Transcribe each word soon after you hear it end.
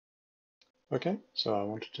Okay, so I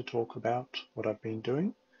wanted to talk about what I've been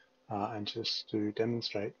doing and just to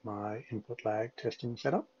demonstrate my input lag testing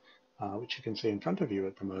setup, which you can see in front of you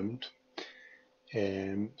at the moment.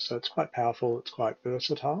 So it's quite powerful, it's quite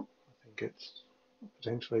versatile. I think it's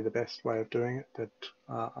potentially the best way of doing it that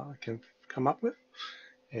I can come up with.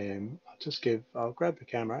 I'll grab the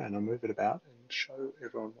camera and I'll move it about and show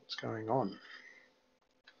everyone what's going on.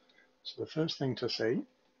 So the first thing to see,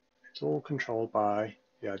 it's all controlled by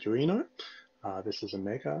the Arduino. This is a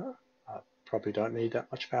Mega. Probably don't need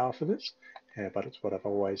that much power for this, but it's what I've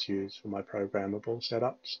always used for my programmable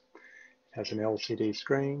setups. It has an LCD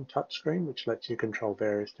screen, touch screen, which lets you control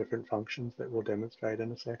various different functions that we'll demonstrate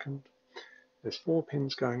in a second. There's 4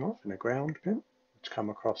 pins going off and a ground pin, which come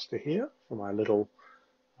across to here for my little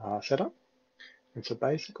setup. And so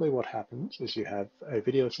basically what happens is you have a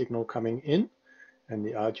video signal coming in, and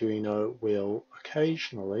the Arduino will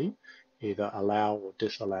occasionally either allow or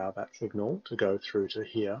disallow that signal to go through to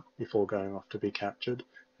here before going off to be captured.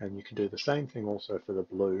 And you can do the same thing also for the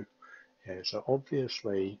blue. So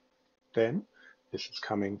obviously then this is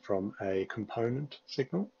coming from a component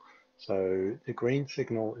signal. So the green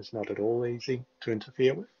signal is not at all easy to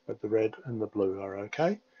interfere with, but the red and the blue are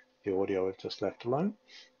okay. The audio is just left alone.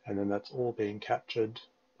 And then that's all being captured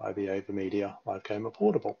by the AVerMedia Live Gamer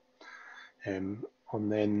Portable. And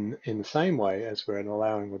then in the same way as we're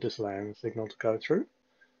allowing or disallowing the signal to go through,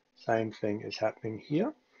 same thing is happening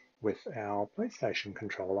here with our PlayStation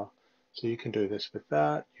controller. So you can do this with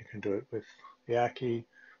that, you can do it with the Aki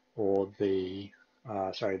or the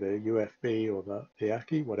UFB or the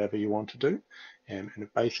Aki, whatever you want to do. And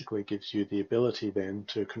it basically gives you the ability then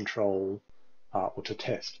to control or to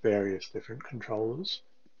test various different controllers.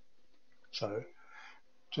 So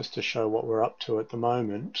just to show what we're up to at the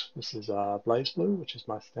moment, this is BlazBlue, which is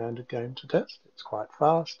my standard game to test. It's quite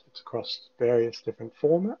fast, it's across various different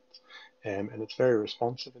formats, and it's very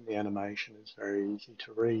responsive, and the animation is very easy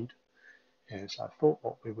to read. And so I thought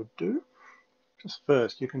what we would do, just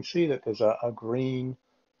first, you can see that there's a green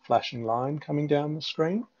flashing line coming down the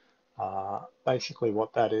screen. Basically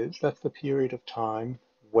what that is, that's the period of time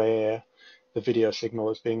where the video signal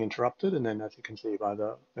is being interrupted, and then as you can see by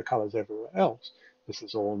the colors everywhere else, this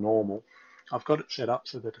is all normal. I've got it set up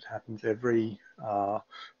so that it happens every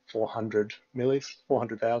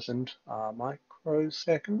 400,000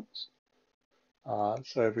 microseconds.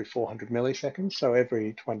 So every 400 milliseconds, so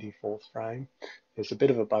every 24th frame. There's a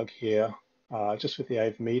bit of a bug here. Just with the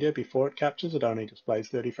AVerMedia, before it captures, it only displays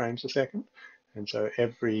 30 frames a second. And so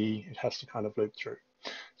it has to kind of loop through.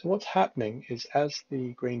 So what's happening is as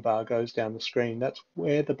the green bar goes down the screen, that's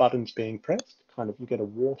where the button's being pressed. Kind of you get a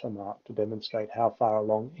watermark to demonstrate how far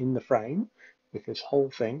along in the frame with this whole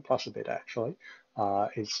thing, plus a bit actually,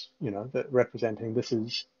 is, that representing this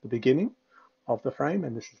is the beginning of the frame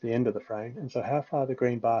and this is the end of the frame. And so how far the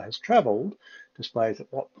green bar has traveled displays at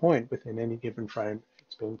what point within any given frame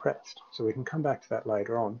it's been pressed. So we can come back to that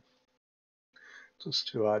later on just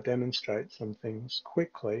to demonstrate some things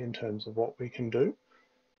quickly in terms of what we can do.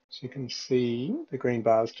 So you can see the green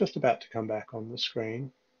bar is just about to come back on the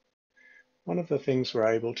screen. One of the things we're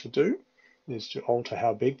able to do is to alter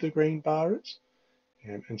how big the green bar is.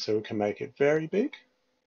 And so we can make it very big,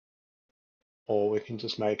 or we can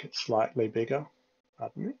just make it slightly bigger.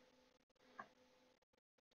 Pardon me.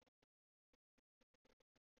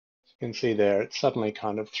 So you can see there it's suddenly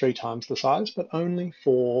kind of 3 times the size, but only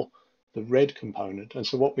for the red component. And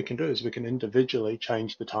so what we can do is we can individually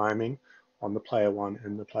change the timing on the player 1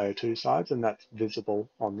 and the player 2 sides, and that's visible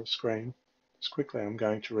on the screen. Just quickly, I'm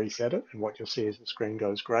going to reset it, and what you'll see is the screen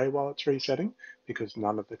goes grey while it's resetting because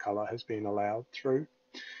none of the color has been allowed through.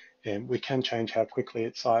 And we can change how quickly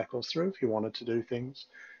it cycles through if you wanted to do things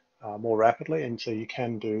more rapidly, and so you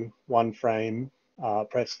can do 1 frame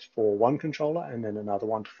pressed for one controller and then another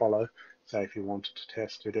one to follow, say if you wanted to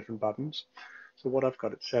test 2 different buttons. So what I've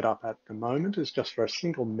got it set up at the moment is just for a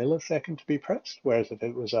single millisecond to be pressed, whereas if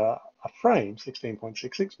it was a frame,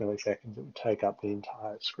 16.66 milliseconds, it would take up the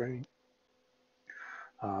entire screen.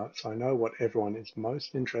 So I know what everyone is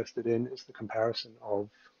most interested in is the comparison of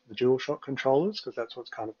the DualShock controllers, because that's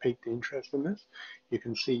what's kind of piqued the interest in this. You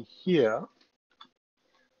can see here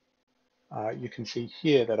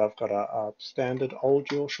that I've got a standard old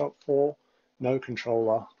DualShock 4, no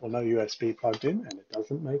controller or no USB plugged in, and it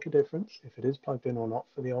doesn't make a difference if it is plugged in or not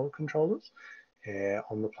for the old controllers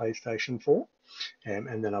on the PlayStation 4.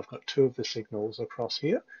 And then I've got 2 of the signals across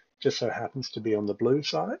here, just so happens to be on the blue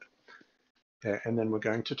side. And then we're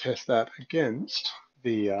going to test that against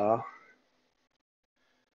the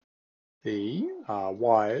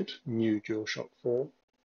wired new DualShock 4.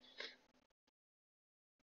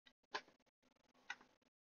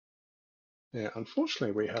 Now,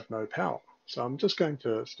 unfortunately, we have no power. So I'm just going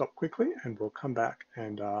to stop quickly and we'll come back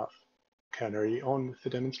and carry on with the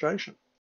demonstration.